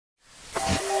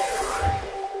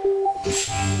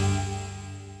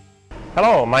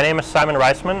Hello, my name is Simon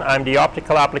Reisman. I'm the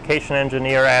optical application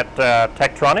engineer at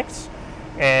Tektronix,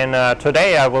 and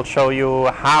today I will show you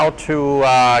how to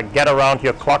get around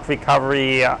your clock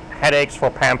recovery headaches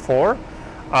for PAM4,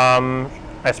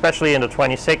 especially in the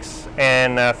 26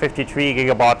 and 53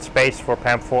 gigabaud space for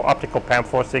PAM4, optical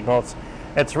PAM4 signals.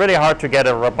 It's really hard to get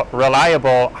a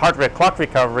reliable hardware clock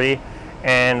recovery,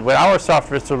 and with our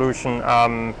software solution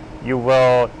you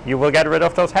will get rid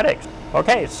of those headaches.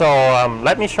 Okay, so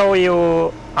let me show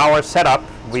you our setup.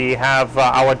 We have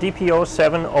our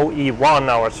DPO7OE1,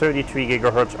 our 33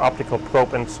 gigahertz optical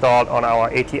probe installed on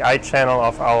our ATI channel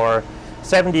of our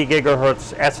 70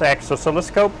 gigahertz SX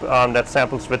oscilloscope that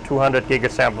samples with 200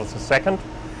 gigasamples a second.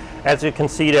 As you can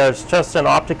see, there's just an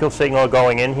optical signal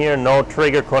going in here, no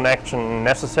trigger connection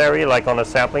necessary like on a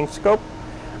sampling scope.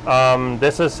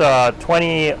 This is a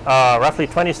roughly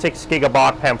 26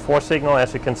 gigabaud PAM4 signal.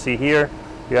 As you can see here,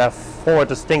 you have 4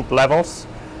 distinct levels,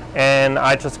 and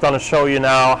I'm just going to show you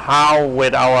now how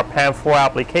with our PAM4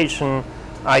 application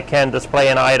I can display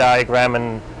an eye diagram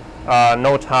in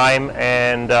no time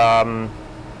and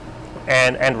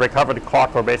recover the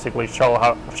clock, or basically show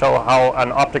how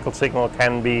an optical signal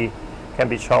can be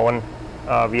shown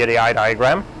via the eye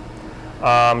diagram.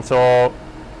 So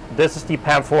this is the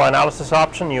PAM4 analysis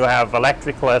option. You have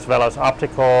electrical as well as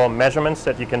optical measurements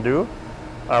that you can do.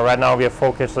 Right now we are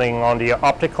focusing on the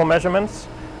optical measurements.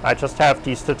 I just have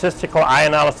the statistical eye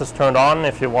analysis turned on.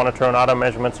 If you want to turn other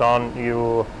measurements on,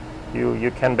 you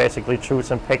can basically choose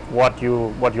and pick what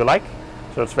you like.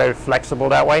 So it's very flexible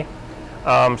that way.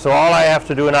 So all I have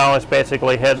to do now is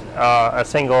basically hit a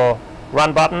single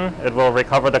run button. It will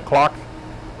recover the clock,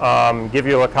 give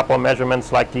you a couple of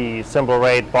measurements like the symbol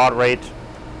rate, baud rate,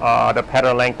 the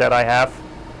pattern length that I have,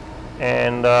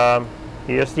 and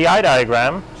here's the eye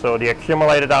diagram. So the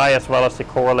accumulated eye as well as the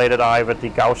correlated eye with the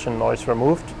Gaussian noise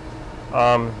removed.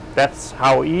 That's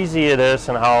how easy it is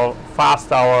and how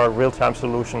fast our real-time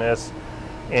solution is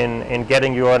in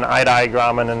getting you an eye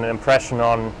diagram and an impression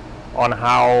on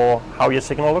how your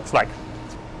signal looks like.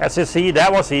 As you see,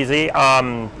 that was easy.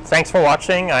 Thanks for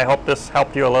watching. I hope this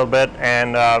helped you a little bit,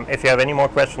 and if you have any more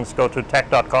questions, go to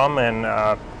tech.com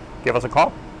and give us a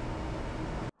call.